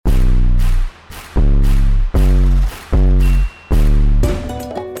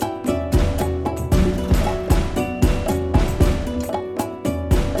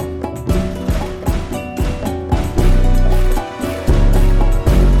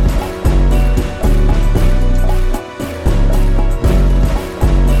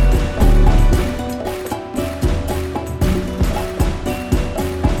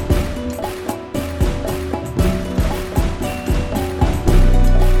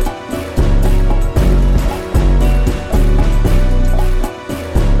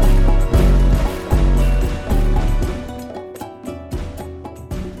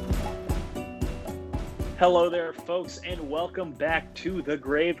Hello there, folks, and welcome back to the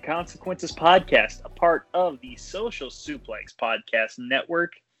Grave Consequences Podcast, a part of the Social Suplex Podcast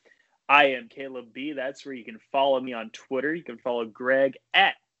Network. I am Caleb B. That's where you can follow me on Twitter. You can follow Greg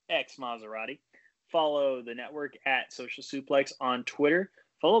at XMaserati. Follow the network at Social Suplex on Twitter.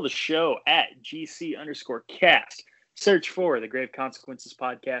 Follow the show at GC_cast. Search for the Grave Consequences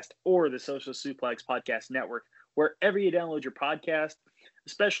Podcast or the Social Suplex Podcast Network wherever you download your podcast.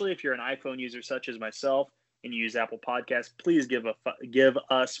 Especially if you're an iPhone user such as myself and you use Apple Podcasts, please give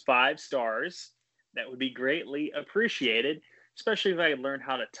us 5 stars. That would be greatly appreciated, especially if I could learn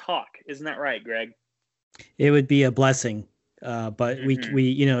how to talk. Isn't that right, Greg? It would be a blessing, but we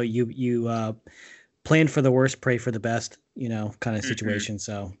you plan for the worst, pray for the best, kind of situation.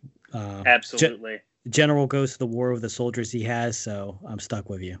 So absolutely, General goes to the war with the soldiers he has. So I'm stuck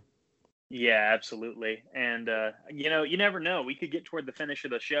with you. Yeah, absolutely. And, you never know. We could get toward the finish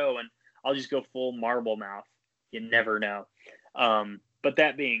of the show and I'll just go full marble mouth. You never know. But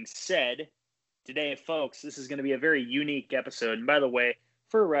that being said, today, folks, this is going to be a very unique episode. And by the way,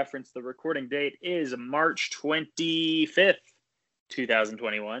 for reference, the recording date is March 25th,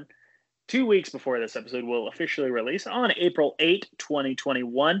 2021. 2 weeks before this episode will officially release on April 8,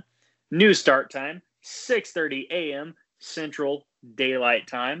 2021. New start time, 6:30 a.m. Central Daylight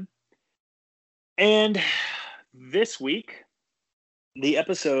Time. And this week, the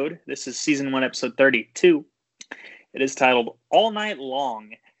episode, this is season 1, episode 32. It is titled All Night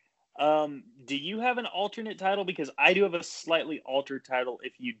Long. Do you have an alternate title? Because I do have a slightly altered title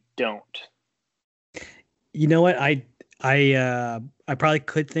if you don't. You know what? I probably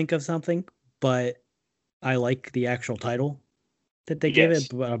could think of something, but I like the actual title that they gave it.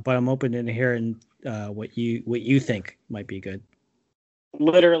 But I'm open to hearing what you think might be good.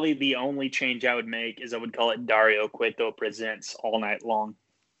 Literally, the only change I would make is I would call it Dario Cueto Presents All Night Long.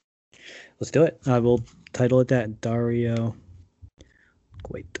 Let's do it. I will title it that. Dario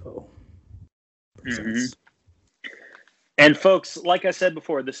Cueto Presents. And folks, like I said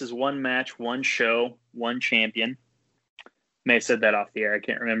before, this is one match, one show, one champion. May have said that off the air. I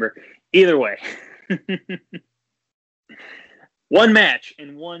can't remember. Either way. One match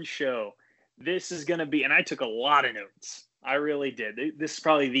and one show. This is going to be, and I took a lot of notes. I really did. This is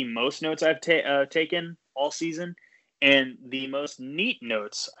probably the most notes I've taken all season and the most neat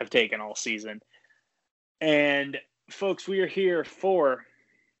notes I've taken all season. And, folks, we are here for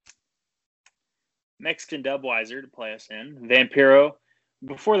Mexican Dubweiser to play us in. Vampiro.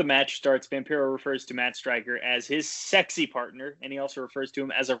 Before the match starts, Vampiro refers to Matt Striker as his sexy partner, and he also refers to him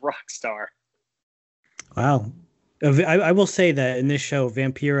as a rock star. Wow. I will say that in this show,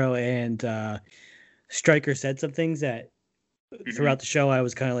 Vampiro and Striker said some things that throughout the show, I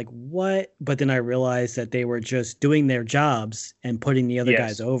was kind of like, what? But then I realized that they were just doing their jobs and putting the other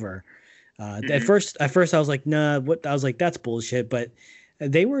guys over. At first, I was like, nah, what? I was like, that's bullshit. But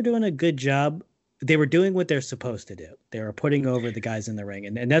they were doing a good job. They were doing what they're supposed to do. They were putting over the guys in the ring.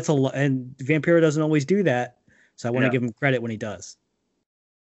 And that's a lot. And Vampiro doesn't always do that. So I want to give him credit when he does.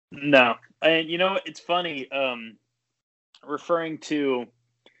 No. And, it's funny, referring to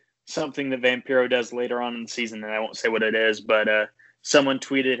something that Vampiro does later on in the season, and I won't say what it is, but someone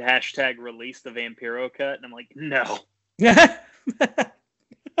tweeted hashtag release the Vampiro cut, and I'm like, no.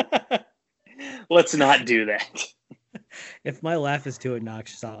 Let's not do that. If my laugh is too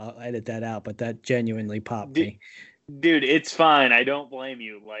obnoxious, I'll edit that out, but that genuinely popped me. Dude, it's fine. I don't blame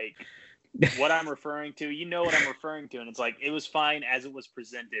you. Like, what I'm referring to, you know what I'm referring to, and it's like, it was fine as it was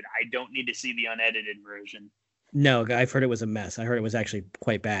presented. I don't need to see the unedited version. No, I've heard it was a mess. I heard it was actually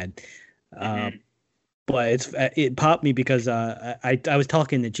quite bad. But it popped me because I was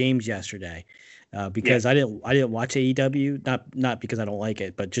talking to James yesterday because I didn't watch AEW, not because I don't like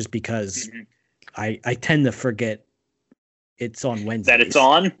it, but just because I tend to forget it's on Wednesdays. That it's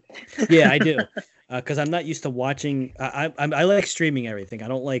on? Yeah, I do. Because I'm not used to watching. I like streaming everything. I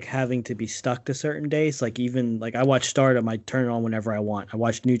don't like having to be stuck to certain days. Like I watch Stardom, I turn it on whenever I want. I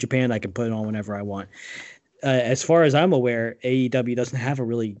watch New Japan, I can put it on whenever I want. As far as I'm aware, AEW doesn't have a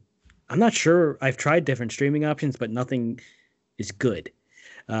really. I'm not sure. I've tried different streaming options, but nothing is good.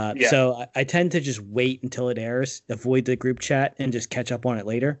 So I tend to just wait until it airs, avoid the group chat, and just catch up on it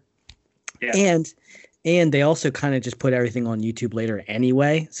later. Yeah. And they also kind of just put everything on YouTube later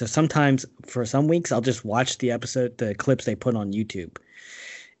anyway. So sometimes for some weeks, I'll just watch the clips they put on YouTube,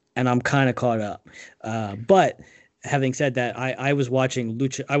 and I'm kind of caught up. But having said that, I was watching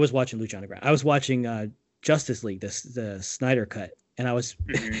Lucha Underground. I was watching Justice League, the Snyder cut, and I was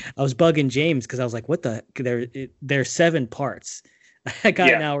I was bugging James because I was like, "What the? There's 7 parts. I got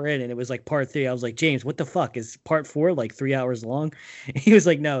an Yeah. hour in and it was like part 3. I was like, James, what the fuck is part 4 like 3 hours long? And he was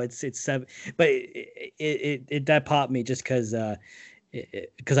like, no, it's 7. But it that popped me just because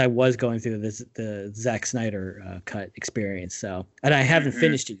I was going through the Zack Snyder cut experience. So, and I haven't Hmm.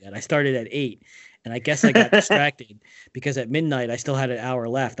 finished it yet. I started at 8, and I guess I got distracted because at midnight I still had an hour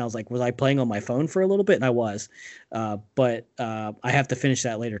left. And I was like, was I playing on my phone for a little bit? And I was, but I have to finish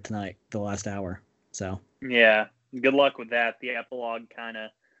that later tonight, the last hour. So Yeah. Good luck with that. The epilogue kind of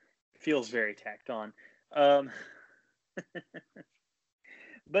feels very tacked on. Um,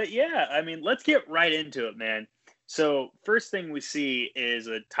 but yeah, I mean, let's get right into it, man. So first thing we see is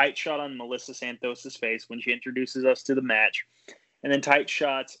a tight shot on Melissa Santos's face when she introduces us to the match, and then tight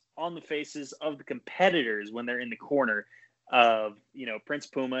shots on the faces of the competitors when they're in the corner of, Prince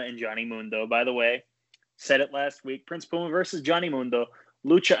Puma and Johnny Mundo. By the way, said it last week, Prince Puma versus Johnny Mundo,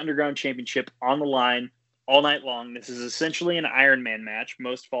 Lucha Underground Championship on the line all night long. This is essentially an Iron Man match.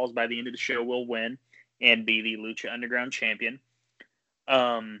 Most falls by the end of the show will win and be the Lucha Underground champion.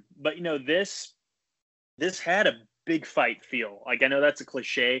 But this had a big fight feel. Like, I know that's a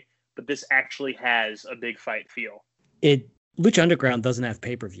cliche, but this actually has a big fight feel. it Lucha Underground doesn't have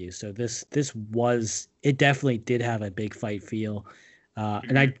pay-per-view, so it definitely did have a big fight feel.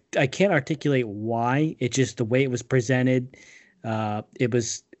 And I can't articulate why. It just the way it was presented.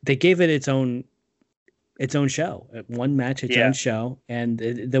 They gave it its own show, one match, its own show, and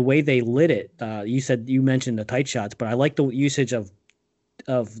the way they lit it. You mentioned the tight shots, but I like the usage of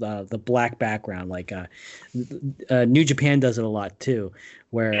the black background. Like New Japan does it a lot too,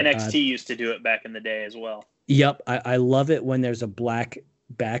 where NXT used to do it back in the day as well. Yep, I love it when there's a black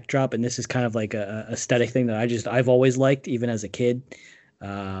backdrop, and this is kind of like a aesthetic thing that I've always liked, even as a kid.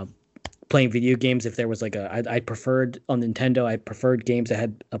 Playing video games, if there was like I preferred on Nintendo, I preferred games that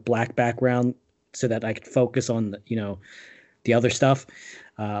had a black background so that I could focus on the other stuff.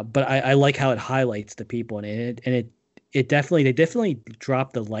 But I like how it highlights the people, and they definitely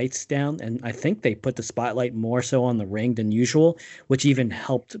dropped the lights down, and I think they put the spotlight more so on the ring than usual, which even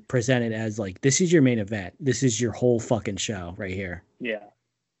helped present it as like, this is your main event. This is your whole fucking show right here. Yeah.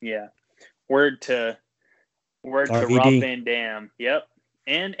 Yeah. Word to RVD. Rob Van Dam. Yep.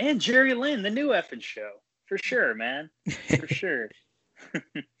 And Jerry Lynn, the new effing show. For sure, man. For sure.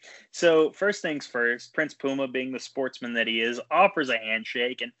 So first things first, Prince Puma, being the sportsman that he is, offers a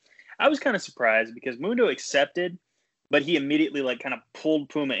handshake, and I was kind of surprised because Mundo accepted, but he immediately kind of pulled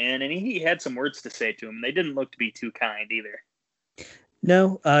Puma in, and he had some words to say to him. They didn't look to be too kind either.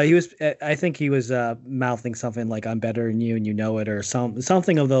 No, he was. I think he was mouthing something like, "I'm better than you, and you know it," or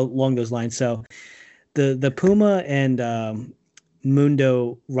something along those lines. So the Puma and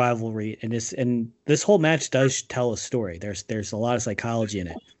Mundo rivalry and this whole match does tell a story. There's a lot of psychology in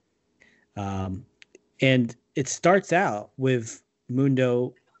it, and it starts out with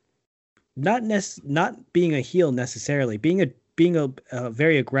Mundo not being a heel necessarily, being a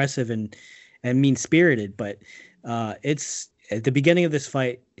very aggressive and mean spirited, but it's at the beginning of this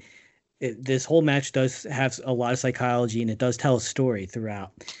fight. This whole match does have a lot of psychology, and it does tell a story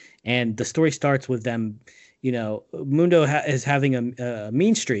throughout. And the story starts with them. Mundo is having a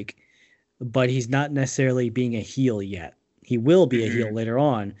mean streak, but he's not necessarily being a heel yet. He will be a heel later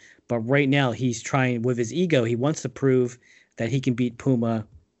on, but right now he's trying with his ego. He wants to prove that he can beat Puma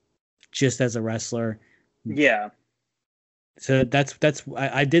just as a wrestler. Yeah. So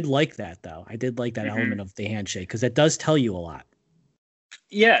I did like that, though. I did like that element of the handshake because it does tell you a lot.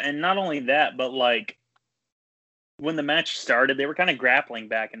 Yeah, and not only that, but when the match started, they were kind of grappling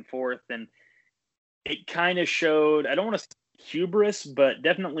back and forth, and it kind of showed, I don't want to say hubris, but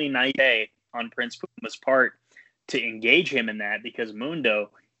definitely naivete on Prince Puma's part to engage him in that, because Mundo,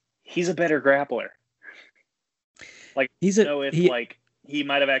 he's a better grappler. He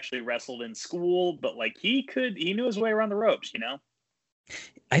might have actually wrestled in school, but he knew his way around the ropes,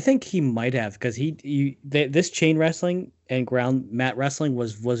 I think he might have, because this chain wrestling and ground mat wrestling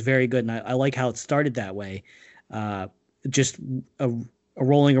was very good, and I like how it started that way, just a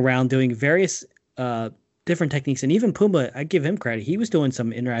rolling around doing various different techniques, and even Puma, I give him credit. He was doing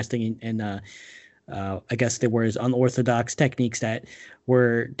some interesting and I guess there was unorthodox techniques that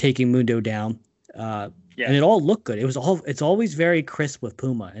were taking Mundo down. And it all looked good. It's always very crisp with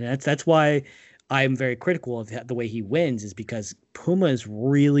Puma, and that's why I'm very critical of the way he wins, is because Puma is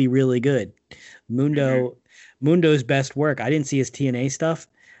really, really good. Mundo's best work, I didn't see his TNA stuff,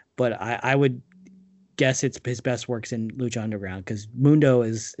 but I would guess it's his best works in Lucha Underground, because Mundo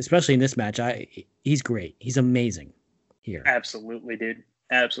is, especially in this match, he's great. He's amazing here. Absolutely, dude.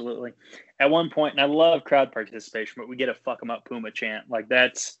 Absolutely. At one point, and I love crowd participation, but we get a "fuck 'em up Puma" chant.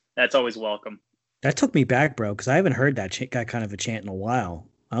 That's always welcome. That took me back, bro, because I haven't heard that kind of a chant in a while.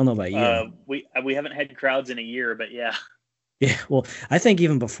 I don't know about you. We haven't had crowds in a year, but yeah. Yeah, well, I think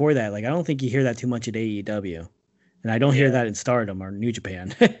even before that, like I don't think you hear that too much at AEW, and I don't hear Yeah. that in Stardom or New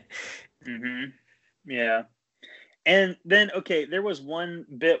Japan. Yeah. And then, okay, there was one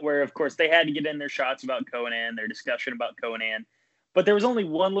bit where, of course, they had to get in their shots about Conan, their discussion about Conan, but there was only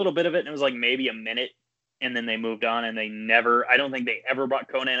one little bit of it, and it was like maybe a minute, and then they moved on, and I don't think they ever brought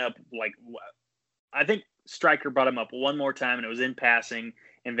Conan up. Like, I think Stryker brought him up one more time, and it was in passing,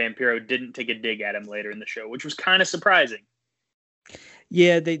 and Vampiro didn't take a dig at him later in the show, which was kind of surprising.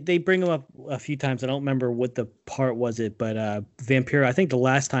 Yeah, they bring him up a few times. I don't remember what the part was it, but Vampiro, I think the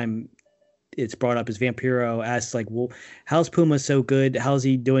last time it's brought up is Vampiro asks like, well, how's Puma so good? How's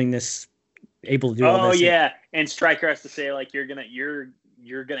he doing this, able to do all this? Oh yeah, and Stryker has to say like, you're gonna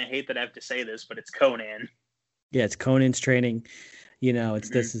hate that I have to say this, but it's Conan. Yeah, it's Conan's training. It's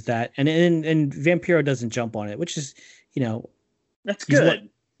this is that, and Vampiro doesn't jump on it, which is that's good.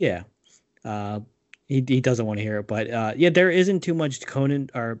 Yeah, he doesn't want to hear it, but yeah, there isn't too much Conan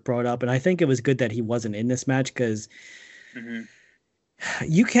are brought up, and I think it was good that he wasn't in this match because.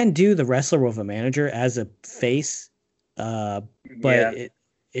 You can do the wrestler with a manager as a face, but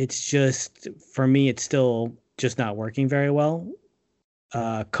it's just for me, it's still just not working very well.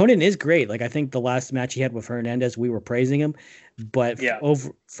 Conan is great. Like I think the last match he had with Hernandez, we were praising him, but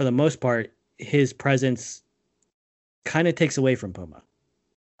for the most part, his presence kind of takes away from Puma.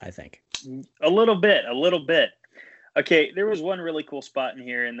 I think a little bit. Okay, there was one really cool spot in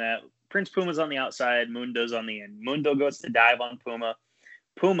here in that Prince Puma's on the outside, Mundo's on the end. Mundo goes to dive on Puma.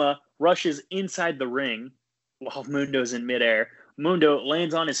 Puma rushes inside the ring while Mundo's in midair. Mundo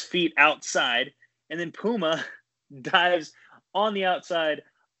lands on his feet outside, and then Puma dives on the outside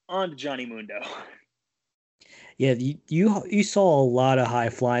onto Johnny Mundo. Yeah, you saw a lot of high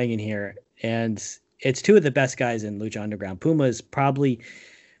flying in here, and it's two of the best guys in Lucha Underground. Puma is probably,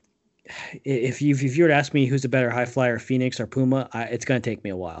 if you were to ask me who's a better high flyer, Phoenix or Puma, it's going to take me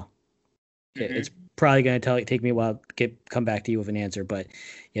a while. It's probably going to take me a while to come back to you with an answer, but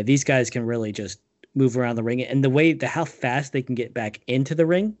yeah, these guys can really just move around the ring, and how fast they can get back into the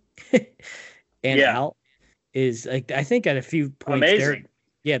ring and out is like I think at a few points amazing.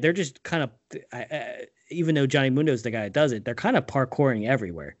 They're just kind of even though Johnny Mundo is the guy that does it, they're kind of parkouring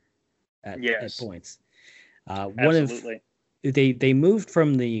everywhere at points. Absolutely. They moved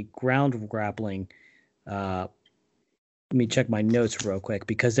from the ground grappling. Let me check my notes real quick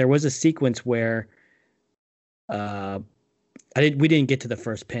because there was a sequence where we didn't get to the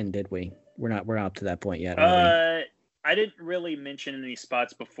first pin, did we? We're not up to that point yet. I didn't really mention any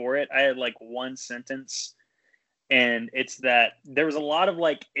spots before it. I had like one sentence, and it's that there was a lot of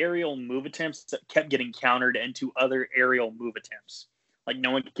like aerial move attempts that kept getting countered into other aerial move attempts. Like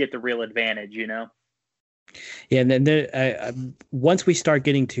no one could get the real advantage, Yeah, and then once we start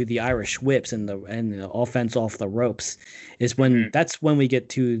getting to the Irish whips and the offense off the ropes, is when that's when we get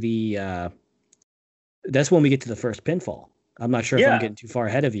to the first pinfall. I'm not sure if I'm getting too far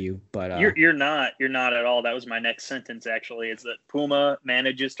ahead of you, but you're not at all. That was my next sentence actually. Is that Puma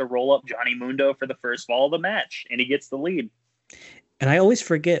manages to roll up Johnny Mundo for the first fall of the match, and he gets the lead. And I always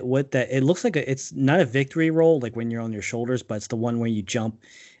forget what that. It looks like it's not a victory roll like when you're on your shoulders, but it's the one where you jump.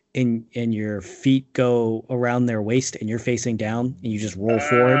 And your feet go around their waist and you're facing down and you just roll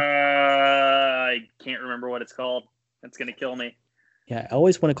forward. I can't remember what it's called. That's going to kill me. Yeah, I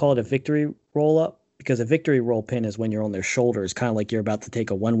always want to call it a victory roll up because a victory roll pin is when you're on their shoulders, kind of like you're about to take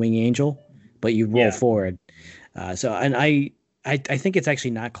a one wing angel, but you roll forward. I think it's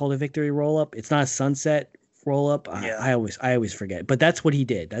actually not called a victory roll up. It's not a sunset roll up. I always forget, but that's what he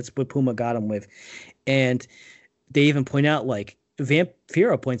did. That's what Puma got him with. And they even point out like,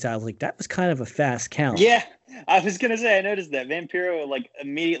 Vampiro points out like that was kind of a fast count. Yeah, I was gonna say I noticed that Vampiro like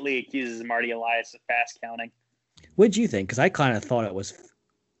immediately accuses Marty Elias of fast counting. What'd you think? Because I kind of thought it was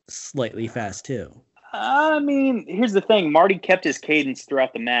slightly fast too. I mean, here's the thing: Marty kept his cadence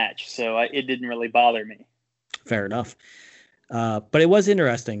throughout the match, so it didn't really bother me. Fair enough, but it was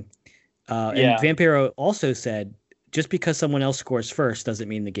interesting. And Vampiro also said, just because someone else scores first doesn't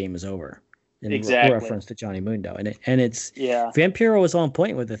mean the game is over. In reference to Johnny Mundo, and it's Vampiro was on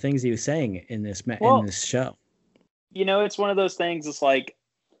point with the things he was saying in this in this show. It's one of those things. It's like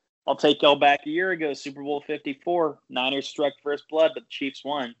I'll take y'all back a year ago, Super Bowl 54. Niners struck first blood, but the Chiefs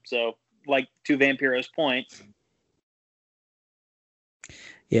won. So, like to Vampiro's point,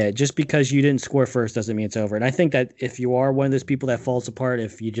 yeah, just because you didn't score first doesn't mean it's over. And I think that if you are one of those people that falls apart,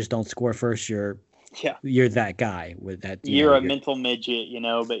 if you just don't score first, you're that guy with that. You're a mental midget,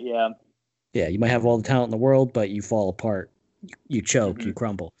 But yeah. Yeah, you might have all the talent in the world, but you fall apart. You choke, you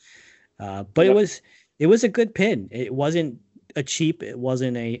crumble. But Yep. it was a good pin. It wasn't a cheap. It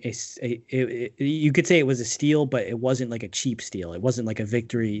wasn't you could say it was a steal, but it wasn't like a cheap steal. It wasn't like a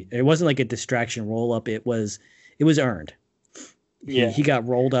victory. It wasn't like a distraction roll up. It was earned. Yeah. He got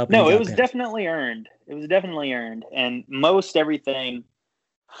rolled up and he No, it got was pinned. definitely earned. It was definitely earned. And most everything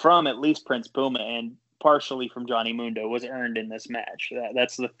from at least Prince Puma and partially from Johnny Mundo was earned in this match.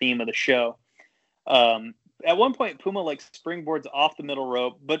 That's the theme of the show. At one point, Puma like springboards off the middle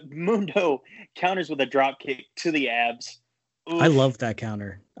rope, but Mundo counters with a drop kick to the abs. Oof. I love that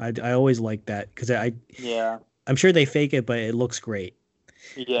counter. I always like that because Yeah. I'm sure they fake it, but it looks great.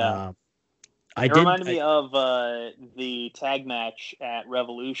 Yeah. It reminded me of the tag match at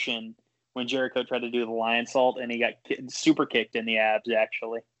Revolution when Jericho tried to do the lion salt and he got super kicked in the abs,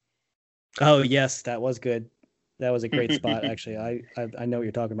 actually. Oh, yes, that was good. That was a great spot, actually. I know what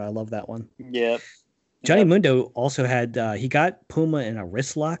you're talking about. I love that one. Yep. Johnny Mundo also had he got Puma in a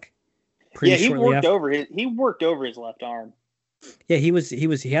wrist lock. He worked over his left arm. Yeah, he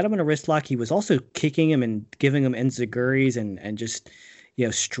had him in a wrist lock. He was also kicking him and giving him enziguris and just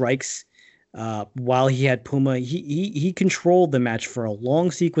strikes. While he had Puma, he controlled the match for a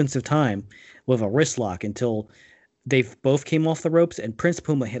long sequence of time with a wrist lock until they both came off the ropes, and Prince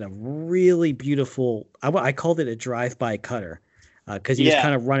Puma hit a really beautiful. I called it a drive-by cutter because he was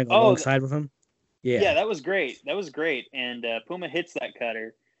kind of running alongside with him. Yeah, that was great. And Puma hits that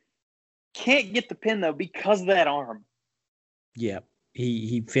cutter. Can't get the pin though because of that arm. Yeah,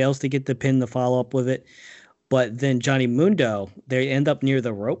 he fails to get the pin to follow up with it, but then Johnny Mundo, they end up near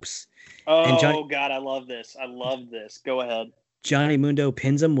the ropes. Oh, God, I love this. Go ahead. Johnny Mundo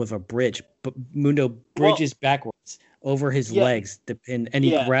pins him with a bridge, but Mundo bridges backwards over his legs, the pin, and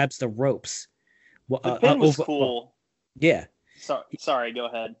he grabs the ropes. The pin was cool. Yeah. Sorry, go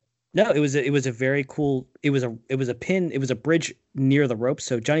ahead. No, it was a very cool. It was a pin. It was a bridge near the ropes,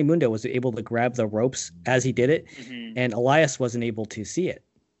 so Johnny Mundo was able to grab the ropes as he did it, and Elias wasn't able to see it.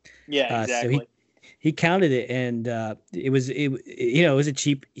 Yeah, exactly. So he counted it, and it was a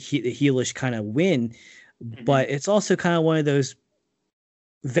cheap heelish kind of win, but it's also kind of one of those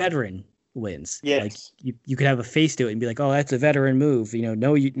veteran wins. Yes. Like you could have a face to it and be like, oh, that's a veteran move.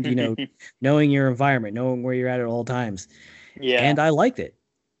 Knowing your environment, knowing where you're at all times. Yeah. And I liked it.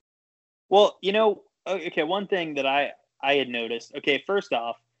 Well, okay, one thing that I had noticed. Okay, first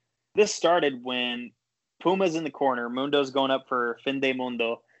off, this started when Puma's in the corner, Mundo's going up for Fin de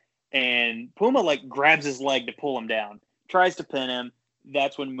Mundo, and Puma like grabs his leg to pull him down, tries to pin him.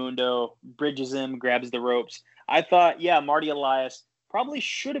 That's when Mundo bridges him, grabs the ropes. I thought, Marty Elias probably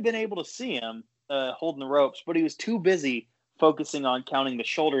should have been able to see him holding the ropes, but he was too busy focusing on counting the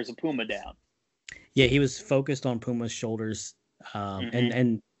shoulders of Puma down. Yeah, he was focused on Puma's shoulders,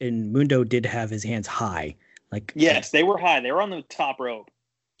 and Mundo did have his hands high. Yes, they were high. They were on the top rope.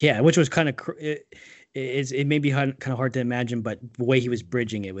 Yeah, which was kind of it may be kind of hard to imagine, but the way he was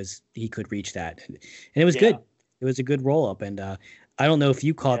bridging, he could reach that, and it was good. It was a good roll up, and I don't know if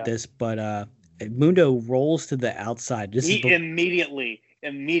you caught this, but Mundo rolls to the outside. He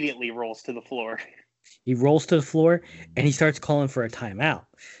immediately rolls to the floor. He rolls to the floor, and he starts calling for a timeout.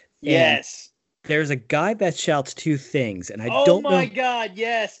 Yes. There's a guy that shouts two things, and I don't know. Oh my God,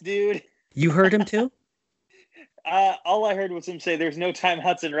 yes, dude. You heard him too? All I heard was him say, "There's no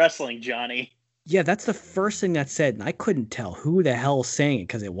timeouts in wrestling, Johnny." Yeah, that's the first thing that said, and I couldn't tell who the hell saying it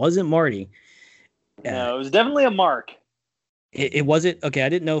because it wasn't Marty. No, it was definitely a Mark. It wasn't okay. I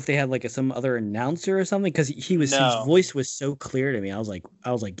didn't know if they had like some other announcer or something because his voice was so clear to me. I was like,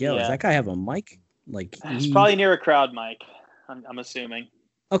 yo, does that guy have a mic? Like, it's probably near a crowd mic. I'm assuming.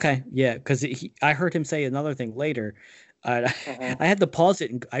 Okay, yeah, because I heard him say another thing later. I had to pause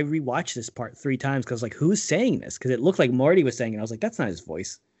it and I rewatched this part 3 times because like, who's saying this? Because it looked like Marty was saying it. I was like, that's not his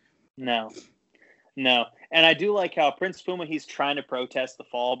voice. No, and I do like how Prince Puma, he's trying to protest the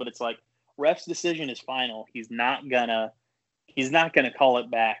fall, but it's like ref's decision is final. He's not gonna call it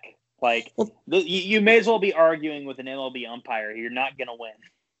back. Like, you may as well be arguing with an MLB umpire. You're not gonna win.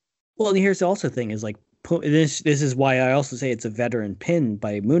 Well, and here's also the thing is like. This is why I also say it's a veteran pin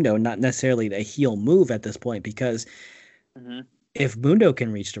by Mundo, not necessarily a heel move at this point, because if Mundo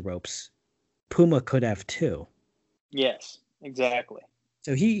can reach the ropes, Puma could have too. Yes, exactly.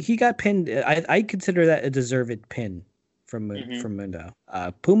 So he got pinned. I consider that a deserved pin from Mundo.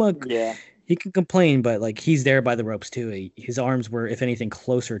 Puma, he can complain, but like he's there by the ropes too. His arms were, if anything,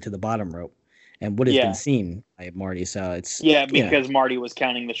 closer to the bottom rope, and would have been seen by Marty. So it's because Marty was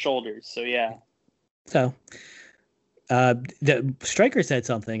counting the shoulders. So yeah. So, the Striker said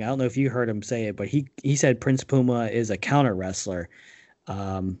something. I don't know if you heard him say it, but he said Prince Puma is a counter wrestler.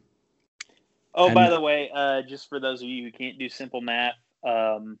 By the way, just for those of you who can't do simple math,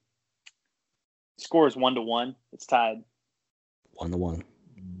 Score is 1-1. It's tied. 1-1.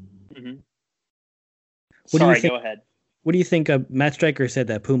 Mm-hmm. What do you Sorry, think? go ahead. What do you think? Matt Stryker said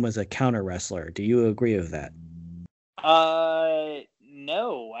that Puma's a counter wrestler. Do you agree with that?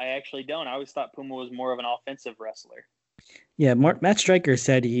 No, I actually don't. I always thought Puma was more of an offensive wrestler. Yeah, Matt Stryker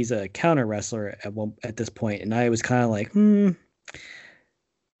said he's a counter wrestler at this point, and I was kind of like,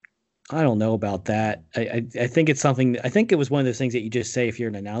 I don't know about that. I think it's something. I think it was one of those things that you just say if you're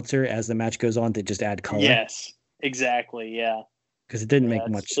an announcer as the match goes on to just add color. Yes, exactly. Yeah, because it didn't make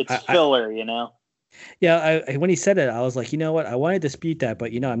much. It's filler, you know. Yeah, when he said it, I was like, you know what? I want to dispute that,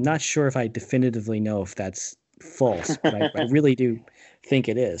 but I'm not sure if I definitively know if that's false. But I really do think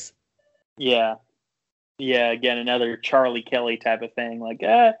it is. Yeah. Again, another Charlie Kelly type of thing. Like,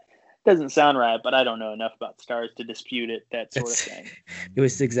 doesn't sound right, but I don't know enough about stars to dispute it. That sort of thing. It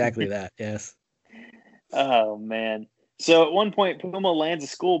was exactly that. Yes. Oh man. So at one point, Puma lands a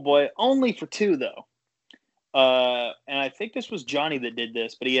schoolboy, only for 2 though. And I think this was Johnny that did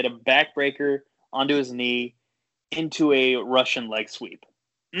this, but he had a backbreaker onto his knee into a Russian leg sweep.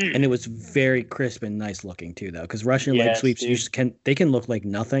 And it was very crisp and nice looking too, though, because Russian leg sweeps usually can look like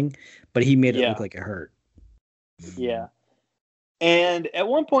nothing, but he made it look like it hurt. Yeah. And at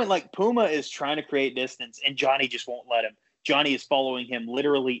one point, like, Puma is trying to create distance, and Johnny just won't let him. Johnny is following him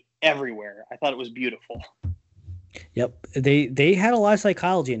literally everywhere. I thought it was beautiful. Yep. They had a lot of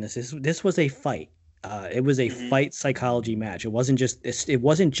psychology in this. This was a fight. It was a fight psychology match. It wasn't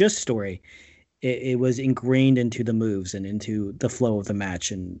just story. It was ingrained into the moves and into the flow of the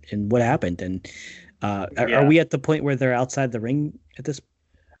match and what happened. And are we at the point where they're outside the ring at this?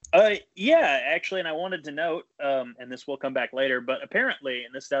 Yeah, actually, and I wanted to note, and this will come back later, but apparently,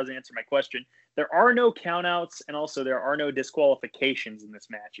 and this does answer my question, there are no countouts, and also there are no disqualifications in this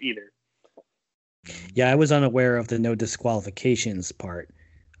match either. Yeah, I was unaware of the no disqualifications part.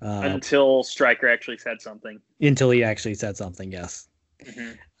 Until Stryker actually said something. Until he actually said something, yes.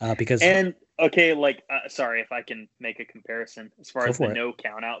 Mm-hmm. Sorry if I can make a comparison as far as the no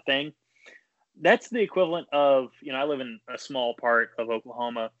countout thing. That's the equivalent of, I live in a small part of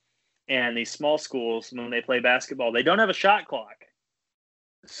Oklahoma, and these small schools, when they play basketball, they don't have a shot clock.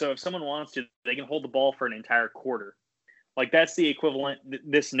 So if someone wants to, they can hold the ball for an entire quarter. Like, that's the equivalent,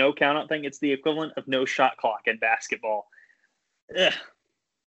 this no countout thing, it's the equivalent of no shot clock in basketball. Ugh.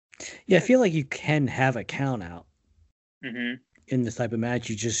 Yeah, I feel like you can have a count out in this type of match.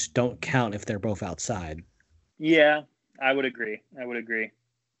 You just don't count if they're both outside. Yeah, I would agree.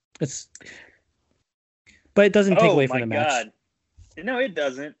 But it doesn't take away from the match. God. No, it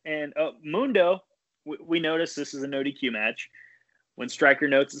doesn't. And Mundo, we notice this is a no DQ match. When Stryker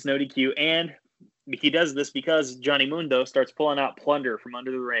notes it's no DQ, and he does this because Johnny Mundo starts pulling out plunder from under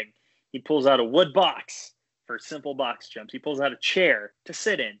the ring. He pulls out a wood box for simple box jumps. He pulls out a chair to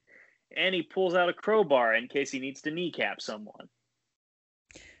sit in. And he pulls out a crowbar in case he needs to kneecap someone.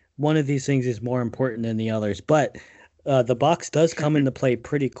 One of these things is more important than the others, but the box does come into play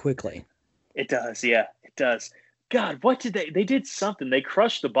pretty quickly. It does, yeah, it does. God, what did they did something. They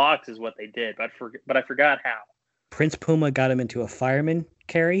crushed the box is what they did, but I forgot how. Prince Puma got him into a fireman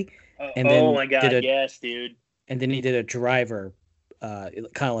carry. Oh my God, yes, dude. And then he did a driver,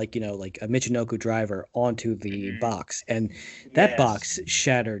 kind of like a Michinoku driver onto the box, and that box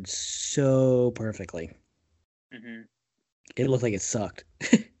shattered so perfectly. It looked like it sucked.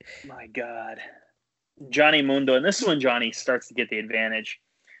 My God, Johnny Mundo, and this is when Johnny starts to get the advantage.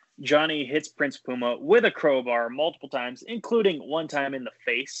 Johnny hits Prince Puma with a crowbar multiple times, including one time in the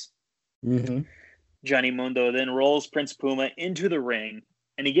face. Johnny Mundo then rolls Prince Puma into the ring,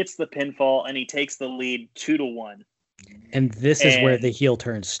 and he gets the pinfall, and he takes the lead 2-1. And this is where the heel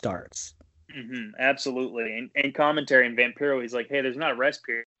turn starts. Absolutely. And commentary in Vampiro, he's like, hey, there's not a rest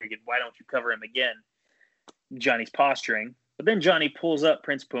period. Why don't you cover him again? Johnny's posturing. But then Johnny pulls up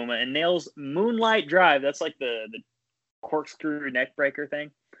Prince Puma and nails Moonlight Drive. That's like the corkscrew neck breaker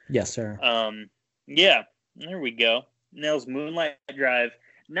thing. Yes, sir. Yeah, there we go. Nails Moonlight Drive.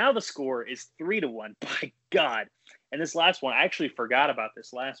 Now the score is 3-1. By God. And this last one, I actually forgot about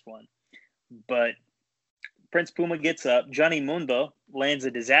this last one. But Prince Puma gets up. Johnny Mundo lands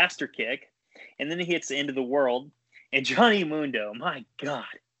a disaster kick. And then he hits the end of the world. And Johnny Mundo, my God.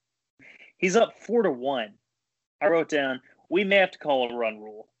 He's up 4-1. I wrote down, we may have to call a run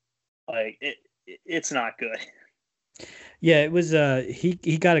rule. Like, it's not good. Yeah, it was.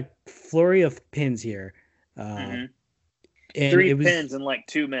 He got a flurry of pins here. And 3 pins in like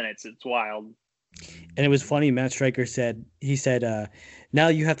 2 minutes. It's wild. And it was funny. Matt Stryker said, now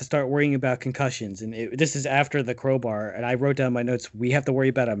you have to start worrying about concussions. And this is after the crowbar. And I wrote down my notes. We have to worry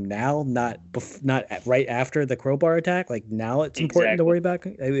about them now, not right after the crowbar attack. Like now it's important to worry about.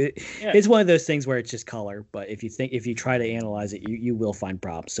 It's one of those things where it's just color. But if you try to analyze it, you will find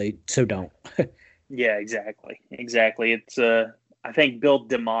problems. So don't. Yeah, exactly. It's I think Bill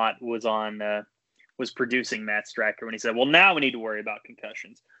DeMott was producing Matt Stryker when he said, well, now we need to worry about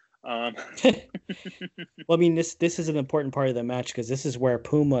concussions. Well, I mean, this is an important part of the match because this is where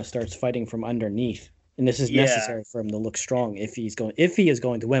Puma starts fighting from underneath, and this is necessary for him to look strong if he is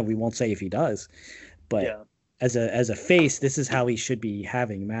going to win. We won't say if he does, but as a face, this is how he should be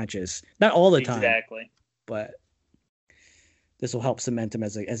having matches. Not all the time, but this will help cement him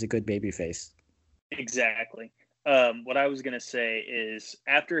as a good baby face. Exactly. What I was gonna say is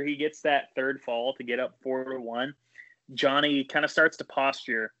after he gets that third fall to get up 4-1, Johnny kind of starts to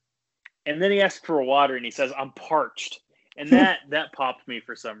posture. And then he asks for water, and he says, "I'm parched," and that popped me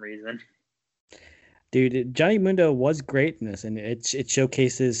for some reason. Dude, Johnny Mundo was great in this, and it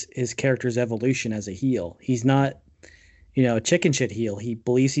showcases his character's evolution as a heel. He's not, a chicken shit heel. He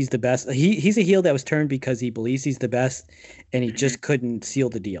believes he's the best. He's a heel that was turned because he believes he's the best, and he just couldn't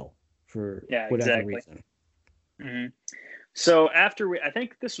seal the deal for whatever reason. Mm-hmm. So I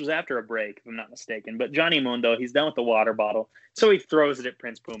think this was after a break, if I'm not mistaken, but Johnny Mundo, he's done with the water bottle. So he throws it at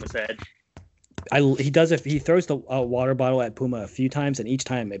Prince Puma's head. He does it. He throws the water bottle at Puma a few times, and each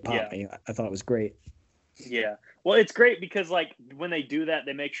time it popped me. I thought it was great. Yeah. Well, it's great because like when they do that,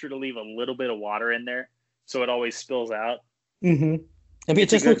 they make sure to leave a little bit of water in there so it always spills out. Mm-hmm. I mean, it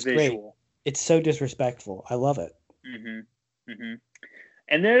just looks great. It's so disrespectful. I love it. Mm-hmm. Mm-hmm.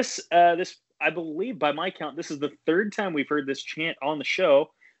 And this I believe by my count, this is the third time we've heard this chant on the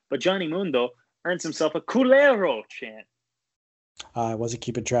show, but Johnny Mundo earns himself a culero chant. I wasn't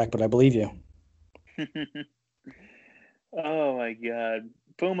keeping track, but I believe you. Oh my God.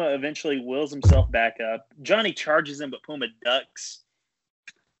 Puma eventually wills himself back up. Johnny charges him, but Puma ducks.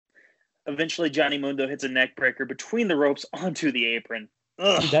 Eventually, Johnny Mundo hits a neck breaker between the ropes onto the apron.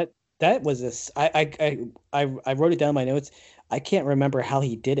 Ugh. That was I wrote it down in my notes. I can't remember how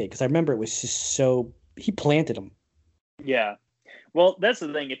he did it because I remember it was just he planted him. Yeah. Well, that's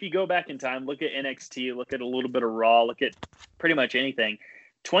the thing. If you go back in time, look at NXT, look at a little bit of Raw, look at pretty much anything.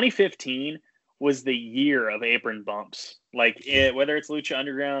 2015 was the year of apron bumps. Like whether it's Lucha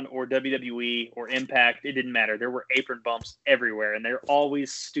Underground or WWE or Impact, it didn't matter. There were apron bumps everywhere, and they're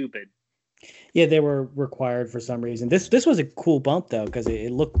always stupid. Yeah, they were required for some reason. This was a cool bump though because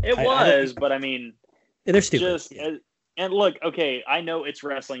it looked. But I mean, they're stupid. And look, okay, I know it's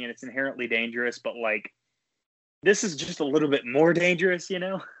wrestling and it's inherently dangerous, but like, this is just a little bit more dangerous,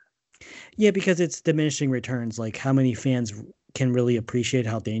 Yeah, because it's diminishing returns. Like, how many fans can really appreciate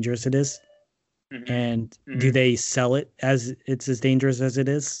how dangerous it is? Mm-hmm. And do they sell it as it's as dangerous as it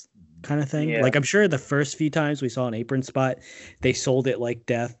is, kind of thing? Yeah. Like, I'm sure the first few times we saw an apron spot, they sold it like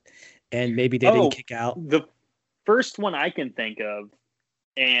death, and maybe they didn't kick out. The first one I can think of,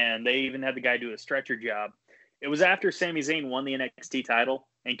 and they even had the guy do a stretcher job. It was after Sami Zayn won the NXT title,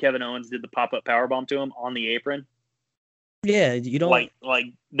 and Kevin Owens did the pop-up powerbomb to him on the apron. Yeah, you don't like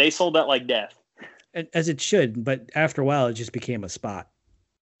they sold that like death, as it should. But after a while, it just became a spot.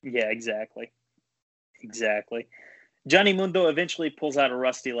 Yeah, exactly. Johnny Mundo eventually pulls out a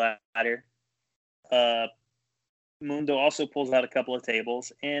rusty ladder. Mundo also pulls out a couple of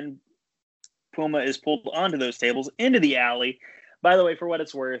tables, and Puma is pulled onto those tables into the alley. By the way, for what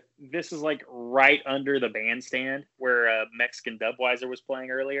it's worth, this is like right under the bandstand where Mexican Dubweiser was playing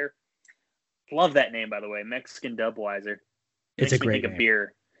earlier. Love that name, by the way, Mexican Dubweiser. It's a great name. Of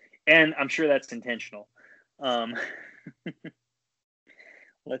beer, and I'm sure that's intentional.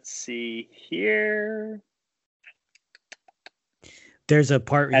 Let's see here. There's a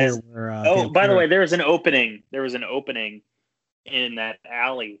part here where. By the way, there was an opening. There was an opening in that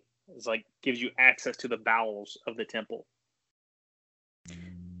alley. It's like gives you access to the bowels of the temple.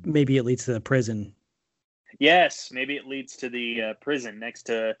 Maybe it leads to the prison. Yes, maybe it leads to the prison next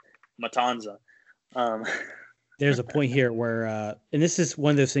to Matanza. There's a point here where, and this is one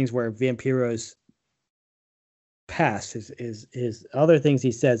of those things where Vampiro's past, his other things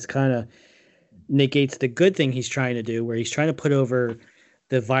he says kind of negates the good thing he's trying to do, where he's trying to put over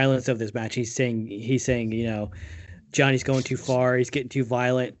the violence of this match. He's saying, Johnny's going too far, he's getting too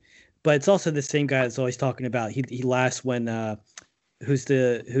violent. But it's also the same guy that's always talking about he laughs when who's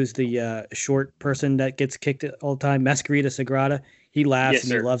the short person that gets kicked all the time, Masquerita Sagrada. He laughs Yes,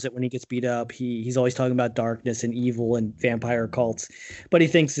 and he sir. loves it when he gets beat up. He's always talking about darkness and evil and vampire cults, but he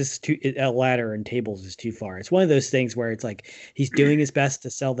thinks a ladder and tables is too far. It's one of those things where it's like he's doing his best to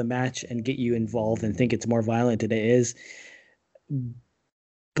sell the match and get you involved and think it's more violent than it is,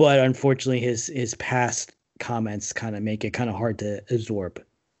 but unfortunately his past comments kind of make it kind of hard to absorb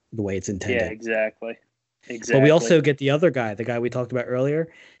the way it's intended. Yeah, exactly. But we also get the other guy, the guy we talked about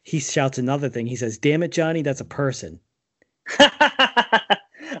earlier. He shouts another thing. He says, "Damn it, Johnny, that's a person."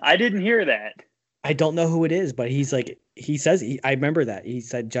 I didn't hear that. I don't know who it is, but he says, I remember that. He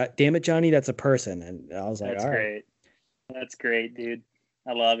said, "Damn it, Johnny, that's a person." And I was like, That's all great. right. That's great, dude.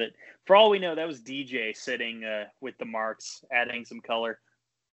 I love it. For all we know, that was DJ sitting with the marks, adding some color.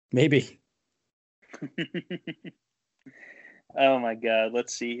 Maybe. Oh my God.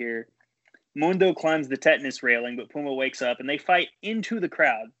 Let's see here. Mundo climbs the tetanus railing, but Puma wakes up and they fight into the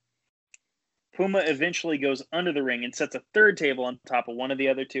crowd. Puma eventually goes under the ring and sets a third table on top of one of the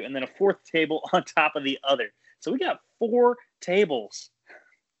other two, and then a fourth table on top of the other. So we got 4 tables.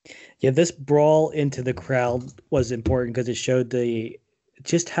 Yeah, this brawl into the crowd was important because it showed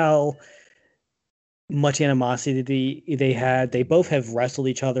just how much animosity they had. They both have wrestled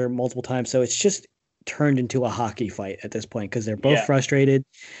each other multiple times, so it's just turned into a hockey fight at this point because they're both frustrated.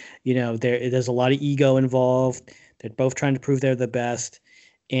 You know, there's a lot of ego involved. They're both trying to prove they're the best,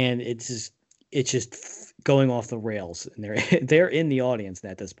 and it's just going off the rails. And they're in the audience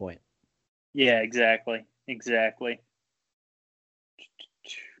at this point. Yeah, exactly.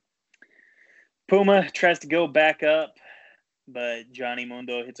 Puma tries to go back up, but Johnny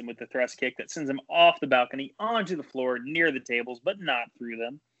Mundo hits him with the thrust kick that sends him off the balcony onto the floor near the tables, but not through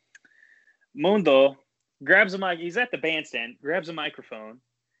them. Mundo grabs a mic. He's at the bandstand, grabs a microphone,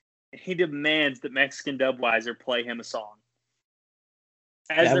 and he demands that Mexican Dubweiser play him a song.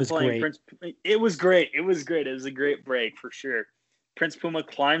 As that they're was playing great. It was great. It was a great break for sure. Prince Puma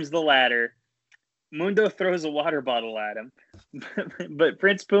climbs the ladder. Mundo throws a water bottle at him, but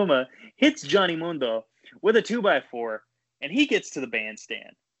Prince Puma hits Johnny Mundo with a 2x4, and he gets to the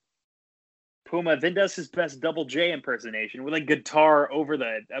bandstand. Puma then does his best Double J impersonation with a guitar over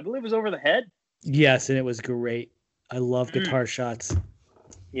I believe it was over the head. Yes, and it was great. I love guitar shots.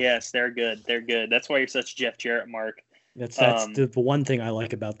 Yes, they're good. That's why you're such Jeff Jarrett, Mark. That's the one thing I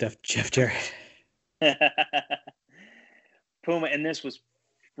like about Jeff Jarrett. Puma, and this was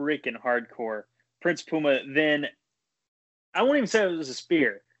freaking hardcore. Prince Puma then, I won't even say it was a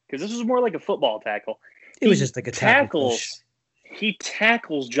spear, because this was more like a football tackle. It was just like a tackle. He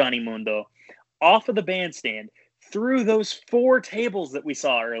tackles Johnny Mundo off of the bandstand through those 4 tables that we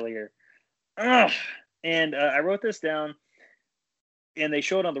saw earlier. Ugh. And I wrote this down, and they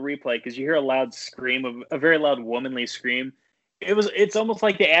show it on the replay because you hear a loud scream, a very loud womanly scream. It's almost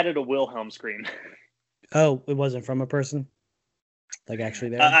like they added a Wilhelm scream. Oh, it wasn't from a person? Like actually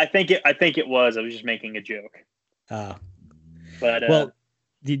there? I think it was. I was just making a joke. But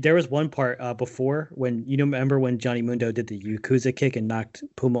there was one part before when remember when Johnny Mundo did the Yakuza kick and knocked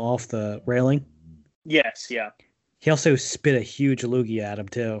Puma off the railing? Yes, yeah. He also spit a huge loogie at him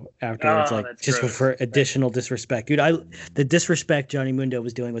too afterwards, for additional disrespect. Dude, the disrespect Johnny Mundo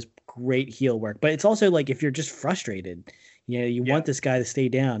was doing was great heel work. But it's also like if you're just frustrated, you want this guy to stay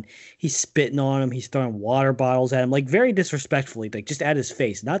down. He's spitting on him. He's throwing water bottles at him, like very disrespectfully, like just at his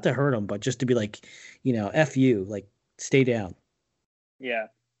face, not to hurt him, but just to be like, F you, like stay down. Yeah,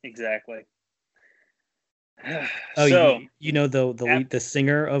 exactly. Oh, so, the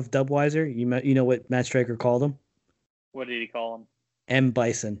singer of Dubweiser, you know what Matt Striker called him? What did he call him? M.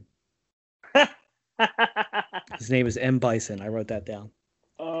 Bison. His name is M. Bison. I wrote that down.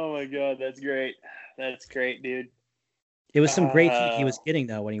 Oh my God, that's great. That's great, dude. It was some great heat he was getting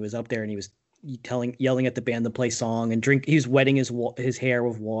though when he was up there and he was yelling at the band to play song and drink. He was wetting his hair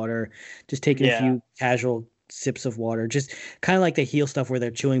with water, just taking a few casual sips of water, just kind of like the heel stuff where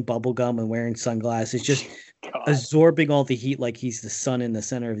they're chewing bubble gum and wearing sunglasses, just absorbing all the heat like he's the sun in the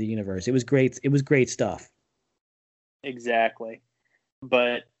center of the universe. It was great. It was great stuff. Exactly.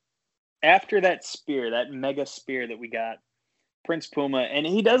 But after that spear, that mega spear that we got, Prince Puma, and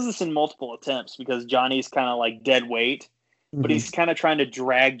he does this in multiple attempts because Johnny's kind of like dead weight, but he's kind of trying to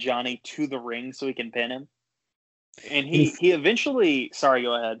drag Johnny to the ring so he can pin him. And he eventually, sorry,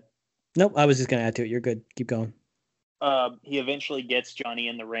 go ahead. Nope, I was just going to add to it. You're good. Keep going. He eventually gets Johnny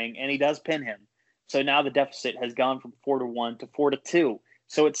in the ring, and he does pin him. So now the deficit has gone from 4-1 to 4-2.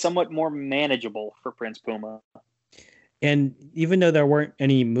 So it's somewhat more manageable for Prince Puma. And even though there weren't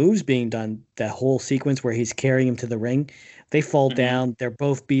any moves being done, that whole sequence where he's carrying him to the ring, they fall down. They're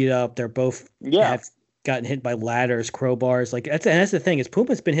both beat up. They're both have gotten hit by ladders, crowbars. Like that's the thing is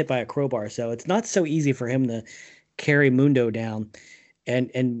Puma's been hit by a crowbar, so it's not so easy for him to carry Mundo down.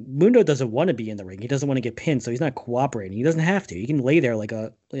 And Mundo doesn't want to be in the ring. He doesn't want to get pinned, so he's not cooperating. He doesn't have to. He can lay there like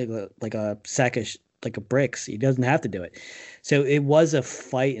a sack of like a bricks. He doesn't have to do it. So it was a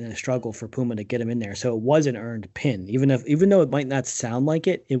fight and a struggle for Puma to get him in there. So it was an earned pin, even though it might not sound like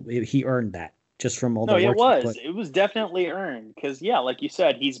it. He earned that just from all the work. No, it was definitely earned because yeah, like you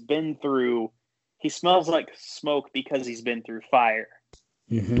said, he's been through. He smells like smoke because he's been through fire.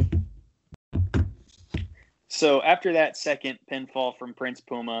 Mm-hmm. So after that second pinfall from Prince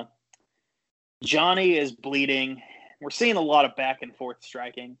Puma, Johnny is bleeding. We're seeing a lot of back and forth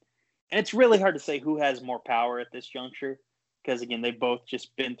striking. And it's really hard to say who has more power at this juncture because, again, they've both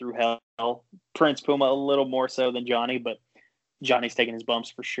just been through hell. Prince Puma a little more so than Johnny, but Johnny's taking his bumps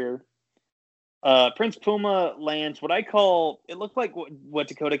for sure. Prince Puma lands what I call, it looked like what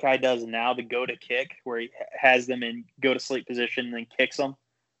Dakota Kai does now, the go-to kick, where he has them in go-to-sleep position and then kicks them.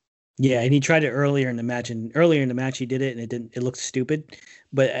 Yeah, and he tried it earlier in the match, he did it, and it looked stupid.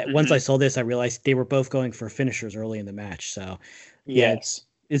 But once I saw this, I realized they were both going for finishers early in the match. So, yeah, yes,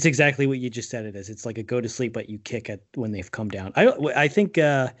 it's exactly what you just said it is. It's like a go to sleep, but you kick at when they've come down. I think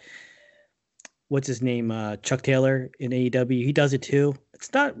what's his name, Chuck Taylor in AEW, he does it too.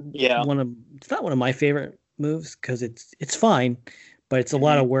 It's not one of my favorite moves because it's fine, but it's a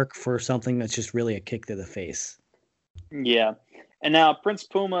lot of work for something that's just really a kick to the face. Yeah. And now Prince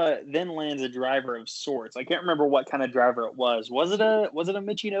Puma then lands a driver of sorts. I can't remember what kind of driver it was. Was it a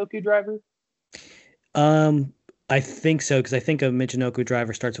Michinoku driver? I think so because I think a Michinoku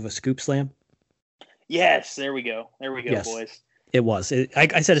driver starts with a scoop slam. Yes, there we go. Yes, boys. It was.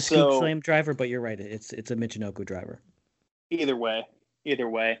 I said a scoop slam driver, but you're right. It's a Michinoku driver. Either way,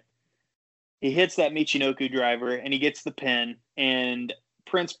 he hits that Michinoku driver and he gets the pin. And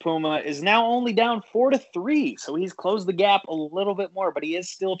Prince Puma is now only down 4-3, so he's closed the gap a little bit more, but he is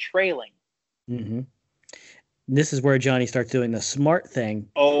still trailing. Mm-hmm. This is where Johnny starts doing the smart thing.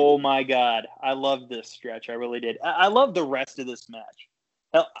 Oh my God, I love this stretch. I really did. I love the rest of this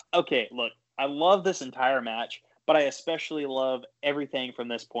match. Okay, look, I love this entire match, but I especially love everything from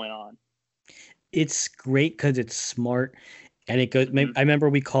this point on. It's great because it's smart. And it goes. I remember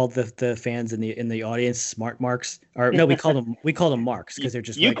we called the fans in the audience smart marks, or no, we called them marks because they're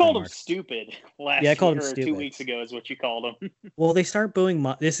just. You called them marks. Stupid I called them stupid. 2 weeks ago is what you called them. Well, they start booing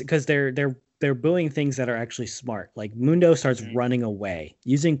this because they're booing things that are actually smart. Like Mundo starts running away,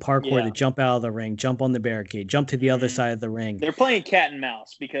 using parkour to jump out of the ring, jump on the barricade, jump to the other side of the ring. They're playing cat and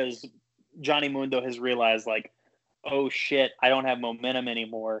mouse because Johnny Mundo has realized, like, oh shit, I don't have momentum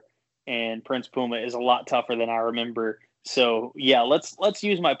anymore, and Prince Puma is a lot tougher than I remember. So yeah, let's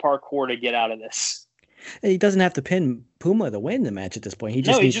use my parkour to get out of this. He doesn't have to pin Puma to win the match at this point. He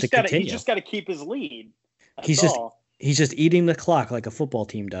just needs to continue. He's just got to keep his lead. He's just eating the clock like a football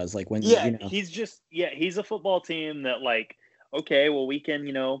team does. Like when he's a football team that, like, okay, well, we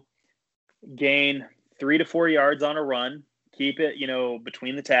can gain 3 to 4 yards on a run, keep it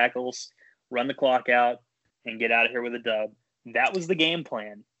between the tackles, run the clock out, and get out of here with a dub. That was the game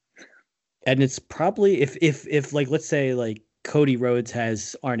plan. And it's probably if like let's say like Cody Rhodes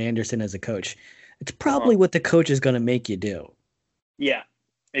has Arn Anderson as a coach, it's probably what the coach is going to make you do. Yeah,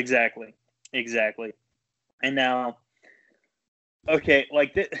 exactly. And now, okay,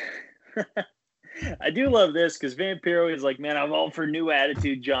 like I do love this because Vampiro is like, man, I'm all for new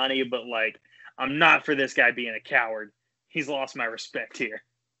attitude, Johnny, but like I'm not for this guy being a coward. He's lost my respect here.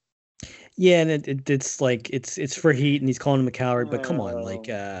 Yeah, and it's like it's for heat, and he's calling him a coward. But come on, like.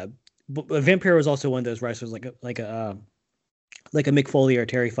 Vampiro is also one of those wrestlers like a Mick Foley or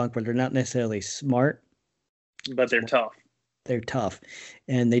Terry Funk, but they're not necessarily smart. But they're tough. They're tough,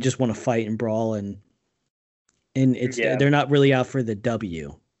 and they just want to fight and brawl, and they're not really out for the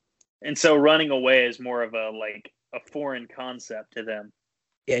W. And so running away is more of a foreign concept to them.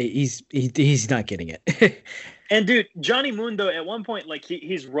 Yeah, he's not getting it. And dude, Johnny Mundo at one point, like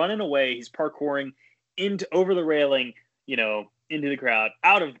he's running away, he's parkouring over the railing, into the crowd,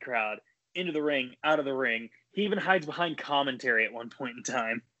 out of the crowd, into the ring, out of the ring. He even hides behind commentary at one point in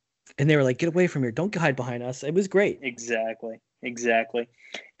time. And they were like, get away from here. Don't hide behind us. It was great. Exactly.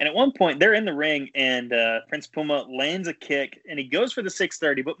 And at one point, they're in the ring, and Prince Puma lands a kick, and he goes for the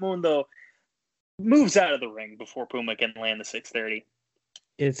 630, but Mundo moves out of the ring before Puma can land the 630.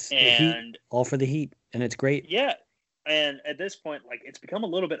 It's heat, all for the heat, and it's great. Yeah. And at this point, like, it's become a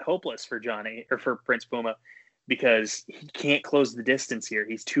little bit hopeless for for Prince Puma, because he can't close the distance here.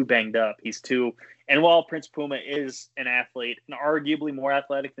 He's too banged up. And while Prince Puma is an athlete and arguably more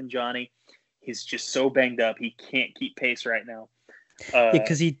athletic than Johnny, he's just so banged up. He can't keep pace right now.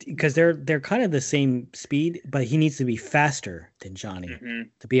 Because they're kind of the same speed, but he needs to be faster than Johnny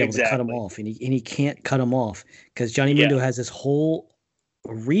to be able to cut him off, and he can't cut him off because Johnny Mundo has this whole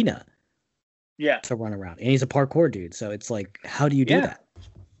arena to run around, and he's a parkour dude. So it's like, how do you do that?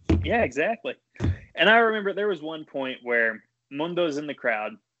 Yeah, exactly. And I remember there was one point where Mundo's in the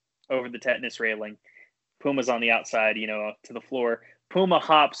crowd over the tetanus railing. Puma's on the outside, to the floor. Puma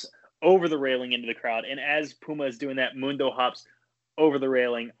hops over the railing into the crowd, and as Puma is doing that, Mundo hops over the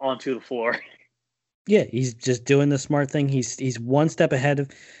railing onto the floor. Yeah, he's just doing the smart thing. He's one step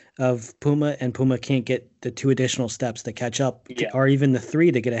ahead of Puma, and Puma can't get the 2 additional steps to catch up, or even the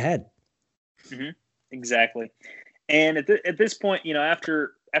 3 to get ahead. Mm-hmm. Exactly. And at this point,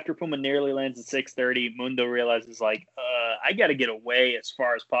 after Puma nearly lands at 630, Mundo realizes, I got to get away as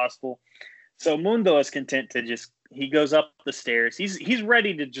far as possible. So Mundo is content to he goes up the stairs. He's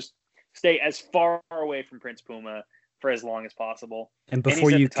ready to just stay as far away from Prince Puma for as long as possible. And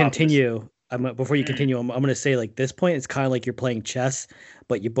before you continue, I'm going to say, this point, it's kind of like you're playing chess,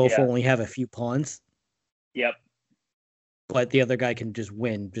 but you both only have a few pawns. Yep. But the other guy can just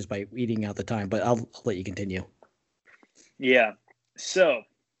win just by eating out the time. But I'll let you continue. Yeah. So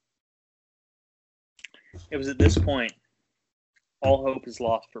it was at this point, all hope is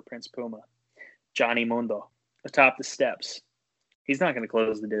lost for Prince Puma. Johnny Mundo, atop the steps. He's not going to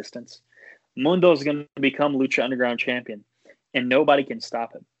close the distance. Mundo is going to become Lucha Underground champion, and nobody can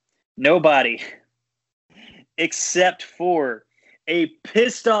stop him. Nobody, except for a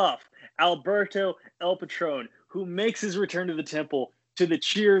pissed off Alberto El Patron, who makes his return to the temple to the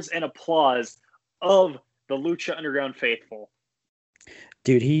cheers and applause of the Lucha Underground faithful.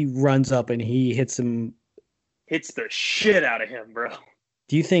 Dude, he runs up and he hits the shit out of him, bro.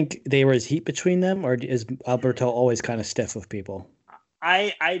 Do you think there was heat between them, or is Alberto always kind of stiff with people?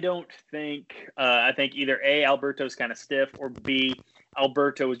 I don't think. I think either A, Alberto's kind of stiff, or B,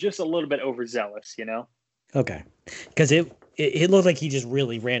 Alberto was just a little bit overzealous, Okay, because it looked like he just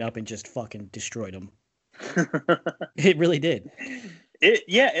really ran up and just fucking destroyed him. It really did.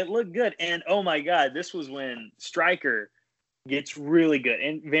 It looked good, and oh my god, this was when Stryker gets really good,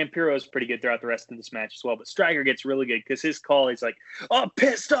 and Vampiro is pretty good throughout the rest of this match as well. But Stryker gets really good because his call, he's like, "Oh,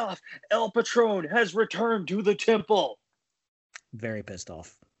 pissed off! El Patron has returned to the temple." Very pissed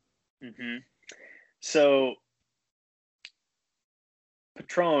off. Mm-hmm. So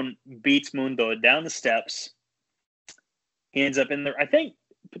Patron beats Mundo down the steps. He ends up in there. I think,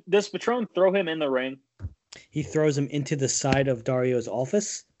 does Patron throw him in the ring? He throws him into the side of Dario's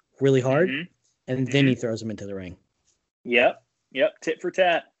office really hard, and then he throws him into the ring. Yep, tit for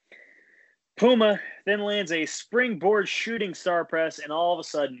tat. Puma then lands a springboard shooting star press, and all of a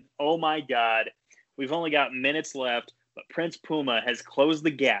sudden, oh my god, we've only got minutes left, but Prince Puma has closed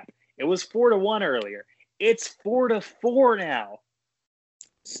the gap. It was 4-1 earlier. It's 4-4 now.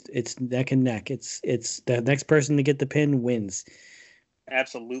 It's neck and neck. It's the next person to get the pin wins.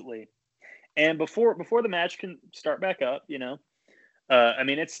 Absolutely. And before the match can start back up,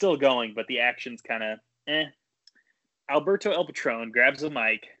 it's still going, but the action's kind of Alberto El Patron grabs a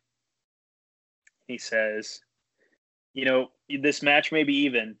mic. He says, this match may be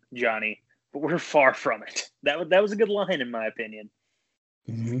even, Johnny, but we're far from it. That was a good line in my opinion.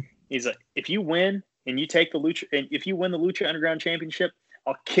 Mm-hmm. He's like, if you win and you take if you win the Lucha Underground Championship,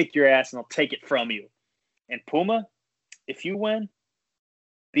 I'll kick your ass and I'll take it from you. And Puma, if you win,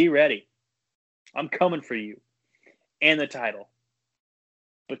 be ready. I'm coming for you and the title.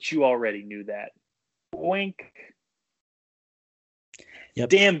 But you already knew that. Wink. Yep.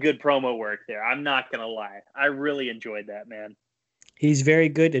 Damn good promo work there. I'm not going to lie. I really enjoyed that, man. He's very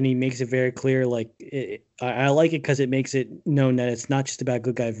good, and he makes it very clear. I like it because it makes it known that it's not just about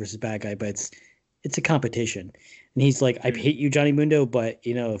good guy versus bad guy, but it's a competition. And he's like, I hate you, Johnny Mundo, but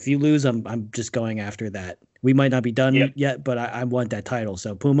if you lose, I'm just going after that. We might not be done yet, but I want that title.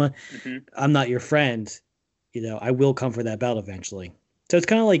 So Puma, I'm not your friend. I will come for that belt eventually. So it's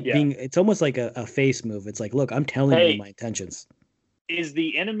kind of like it's almost like a face move. It's like, look, I'm telling you my intentions. Is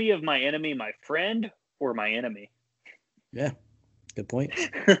the enemy of my enemy my friend or my enemy? Yeah, good point.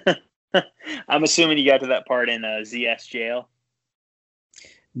 I'm assuming you got to that part in ZS Jail.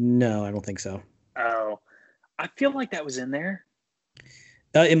 No, I don't think so. Oh, I feel like that was in there.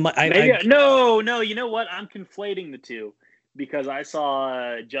 No. You know what? I'm conflating the two because I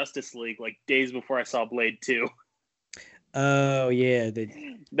saw Justice League days before I saw Blade 2. Oh yeah,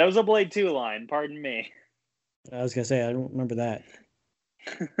 that was a Blade 2 line. Pardon me. I was gonna say I don't remember that.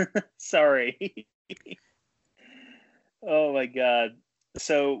 Sorry. Oh my god.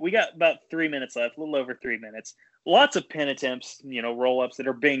 So we got about 3 minutes left, a little over 3 minutes. Lots of pin attempts, roll-ups that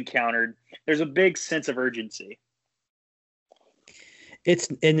are being countered. There's a big sense of urgency. It's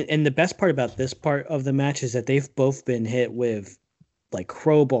and the best part about this part of the match is that they've both been hit with like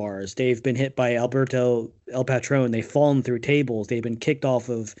crowbars. They've been hit by Alberto El Patron. They've fallen through tables. They've been kicked off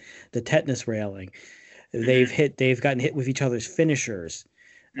of the tetanus railing. They've gotten hit with each other's finishers.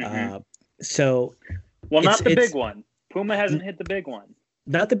 Mm-hmm. So well, not the big one. Puma hasn't hit the big one.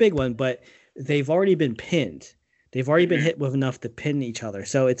 Not the big one, but they've already been pinned. They've already been hit with enough to pin each other.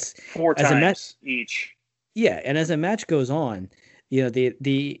 So it's 4 times each. Yeah, and as a match goes on, you know,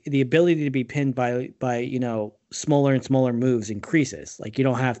 the ability to be pinned by you know, smaller and smaller moves increases. Like you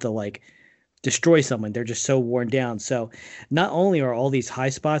don't have to like destroy someone. They're just so worn down. So not only are all these high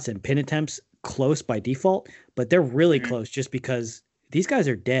spots and pin attempts close by default, but they're really close just because these guys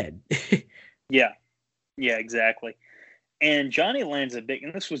are dead. Yeah, exactly. And Johnny lands a big,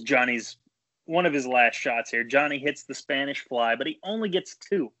 and this was Johnny's one of his last shots here. Johnny hits the Spanish fly, but he only gets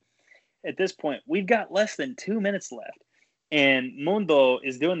 2. At this point, we've got less than 2 minutes left. And Mundo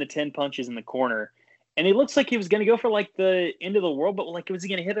is doing the 10 punches in the corner. And he looks like he was going to go for like the end of the world, but like, was he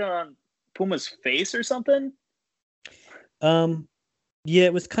going to hit it on Puma's face or something? Yeah,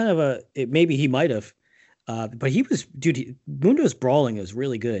 it was kind of maybe he might have. But he was, Mundo's brawling is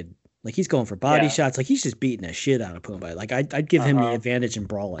really good. Like he's going for body shots. Like he's just beating the shit out of Puma. Like I'd give him the advantage in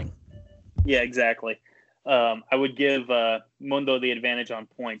brawling. Yeah, exactly. I would give Mundo the advantage on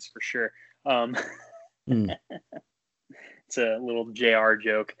points for sure. It's a little JR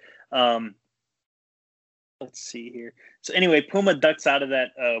joke. Let's see here. So anyway, Puma ducks out of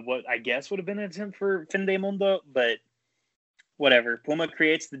that, what I guess would have been an attempt for fin de Mundo, but whatever. Puma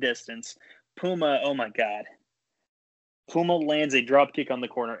creates the distance. Puma, oh my God. Puma lands a drop kick on the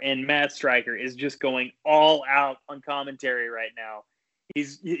corner, and Matt Striker is just going all out on commentary right now.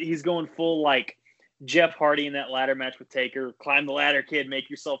 He's going full like Jeff Hardy in that ladder match with Taker. Climb the ladder, kid. Make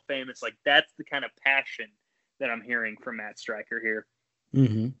yourself famous. Like that's the kind of passion that I'm hearing from Matt Striker here.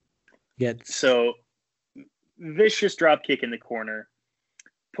 Mm-hmm. Yeah. So vicious drop kick in the corner.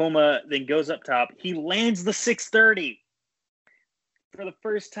 Puma then goes up top. He lands the 630 for the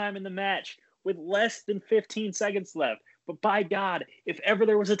first time in the match with less than 15 seconds left. But by God, if ever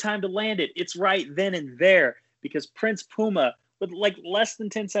there was a time to land it, it's right then and there, because Prince Puma, with like less than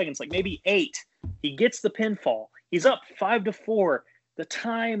 10 seconds, like maybe 8, he gets the pinfall. He's up 5-4. The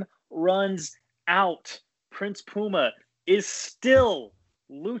time runs out. Prince Puma is still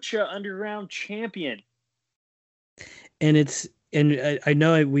Lucha Underground champion. And I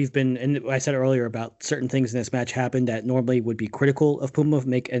know we've been, and I said earlier about certain things in this match happened that normally would be critical of Puma,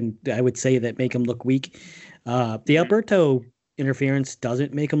 and I would say that make him look weak. The Alberto interference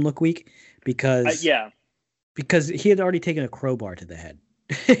doesn't make him look weak because he had already taken a crowbar to the head.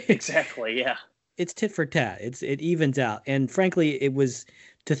 Exactly, yeah. It's tit for tat. It evens out, and frankly, it was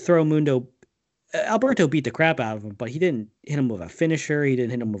to throw Mundo. Alberto beat the crap out of him, but he didn't hit him with a finisher. He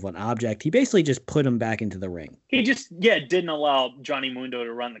didn't hit him with an object. He basically just put him back into the ring. He just, didn't allow Johnny Mundo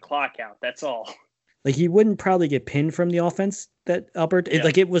to run the clock out. That's all. Like, he wouldn't probably get pinned from the offense that Alberto... Yeah.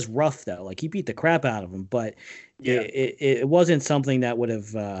 It was rough, though. Like, he beat the crap out of him, but it wasn't something that would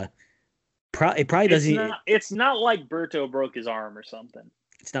have... it probably doesn't... It's not like Berto broke his arm or something.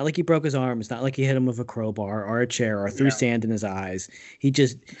 It's not like he broke his arm. It's not like he hit him with a crowbar or a chair or threw sand in his eyes. He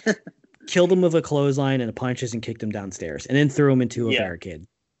just... killed him with a clothesline and a punches and kicked him downstairs and then threw him into a barricade.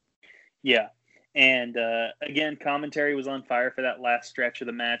 Yeah. And again, commentary was on fire for that last stretch of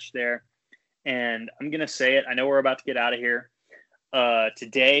the match there. And I'm going to say it. I know we're about to get out of here.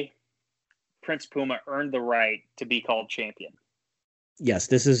 Today, Prince Puma earned the right to be called champion. Yes,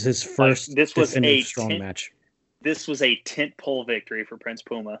 this is his first definitive strong match. This was a tentpole victory for Prince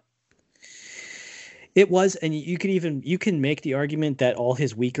Puma. It was, and you can make the argument that all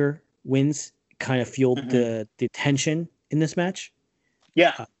his weaker wins kind of fueled the tension in this match.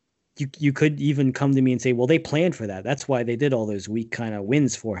 Yeah. You could even come to me and say, well, they planned for that. That's why they did all those weak kind of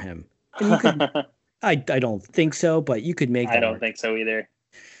wins for him. And you could, I don't think so, but you could make that. I don't think so either.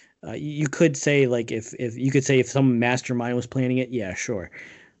 You could say, like, if you could say if some mastermind was planning it, yeah, sure.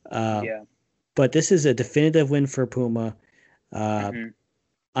 But this is a definitive win for Puma. I'm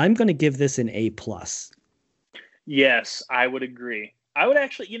going to give this an A+. Yes, I would agree. I would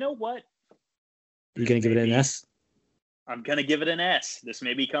actually, you know what? You're going to give it an S? I'm going to give it an S. This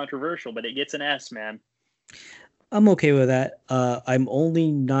may be controversial, but it gets an S, man. I'm okay with that. I'm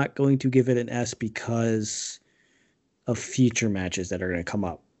only not going to give it an S because of future matches that are going to come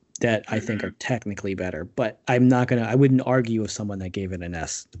up that I think are technically better. But I wouldn't argue with someone that gave it an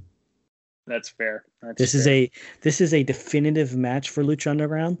S. That's fair. This is a definitive match for Lucha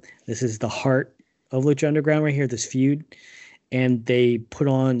Underground. This is the heart of Lucha Underground right here, this feud. And they put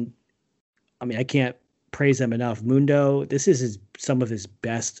on, I mean, I can't praise them enough. Mundo, this is his some of his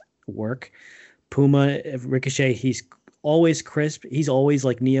best work. Puma, Ricochet, he's always crisp. He's always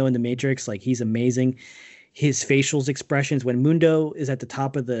like Neo in the Matrix. Like, he's amazing. His facial expressions when Mundo is at the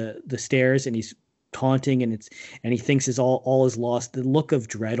top of the stairs and he's taunting and he thinks all is lost. The look of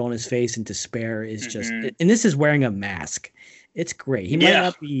dread on his face and despair is just, and this is wearing a mask. It's great. He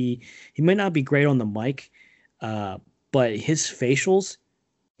might not be great on the mic, but his facials,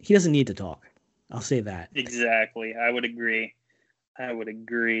 he doesn't need to talk. I'll say that. Exactly. I would agree.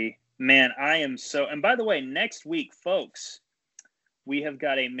 Man, I am so, and by the way, next week, folks, we have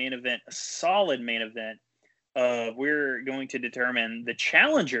got a main event, a solid main event. We're going to determine the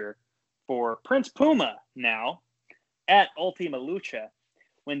challenger for Prince Puma now at Ultima Lucha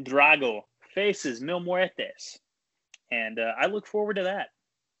when Drago faces Mil Muertes. And I look forward to that.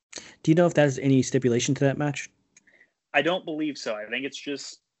 Do you know if there's any stipulation to that match? I don't believe so. I think it's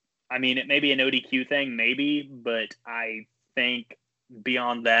just, I mean, it may be an ODQ thing, maybe, but I think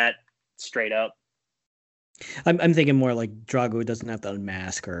beyond that, straight up. I'm thinking more like Drago doesn't have to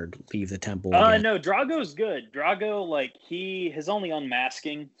unmask or leave the temple. No, Drago's good. Drago, like, his only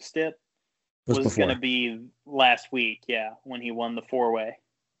unmasking stip was going to be last week, when he won the 4-way.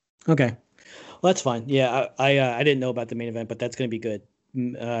 Okay. Well, that's fine. Yeah, I didn't know about the main event, but that's going to be good.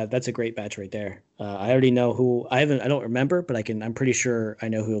 That's a great match right there. I already know who. I don't remember, but I'm pretty sure I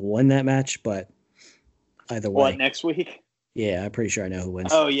know who will win that match. But either way, what, next week? Yeah, I'm pretty sure I know who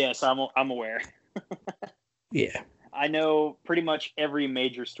wins. Oh yes, I'm aware. Yeah, I know pretty much every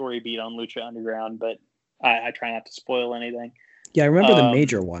major story beat on Lucha Underground, but I try not to spoil anything. Yeah, I remember the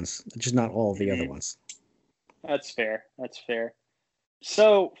major ones, just not all of the other ones. That's fair.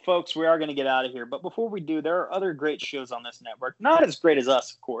 So, folks, we are going to get out of here. But before we do, there are other great shows on this network. Not as great as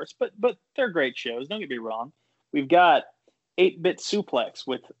us, of course, but they're great shows. Don't get me wrong. We've got 8-Bit Suplex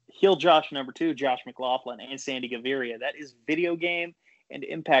with heel Josh number 2, Josh McLaughlin, and Sandy Gaviria. That is video game and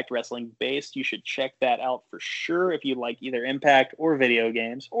Impact Wrestling based. You should check that out for sure if you like either Impact or video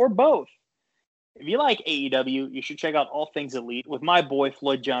games, or both. If you like AEW, you should check out All Things Elite with my boy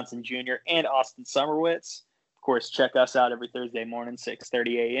Floyd Johnson Jr. and Austin Summerwitz. Of course, check us out every Thursday morning,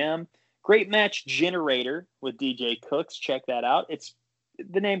 6:30 a.m. Great Match Generator with DJ Cooks. Check that out.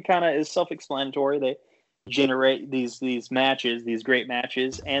 The name kind of is self-explanatory. They generate these matches, these great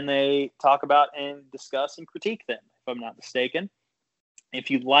matches, and they talk about and discuss and critique them, if I'm not mistaken. If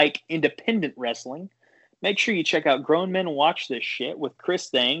you like independent wrestling, make sure you check out Grown Men Watch This Shit with Chris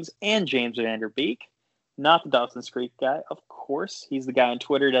Thangs and James Vanderbeek. Not the Dawson's Creek guy, of course. He's the guy on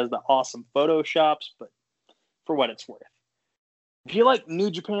Twitter who does the awesome Photoshops, but for what it's worth. If you like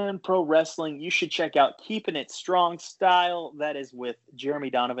New Japan Pro Wrestling, you should check out Keeping It Strong Style. That is with Jeremy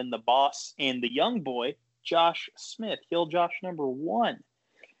Donovan, the boss, and the young boy, Josh Smith, heel Josh number 1.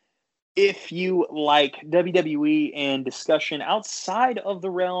 If you like WWE and discussion outside of the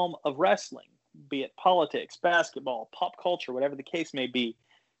realm of wrestling, be it politics, basketball, pop culture, whatever the case may be,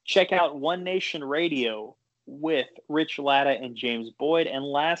 check out One Nation Radio with Rich Latta and James Boyd. And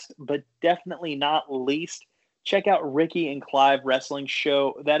last but definitely not least, check out Ricky and Clive Wrestling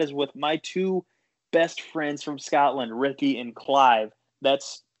Show. That is with my 2 best friends from Scotland, Ricky and Clive.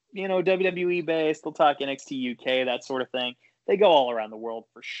 That's, WWE based. They'll talk NXT UK, that sort of thing. They go all around the world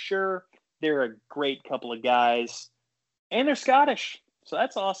for sure. They're a great couple of guys. And they're Scottish. So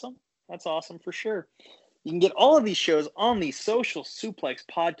that's awesome. That's awesome for sure. You can get all of these shows on the Social Suplex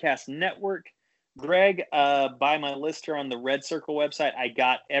Podcast Network. Greg, by my list here on the Red Circle website, I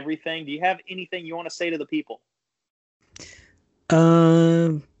got everything. Do you have anything you want to say to the people?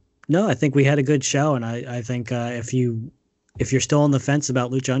 No, I think we had a good show, and I think if you're still on the fence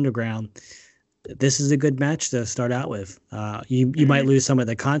about Lucha Underground, this is a good match to start out with. You might lose some of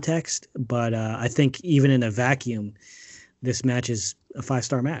the context, but I think even in a vacuum, this match is a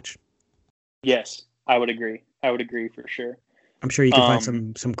 5-star match. Yes, I would agree. For sure. I'm sure you can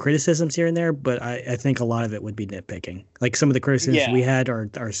find some criticisms here and there, but I think a lot of it would be nitpicking. Like some of the criticisms we had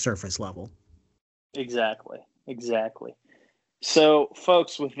are surface level. Exactly. So,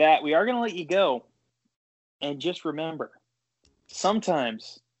 folks, with that, we are going to let you go. And just remember,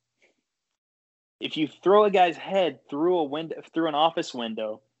 sometimes if you throw a guy's head through an office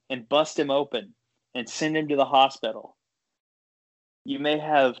window and bust him open and send him to the hospital, you may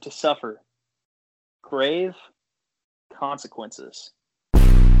have to suffer grave consequences.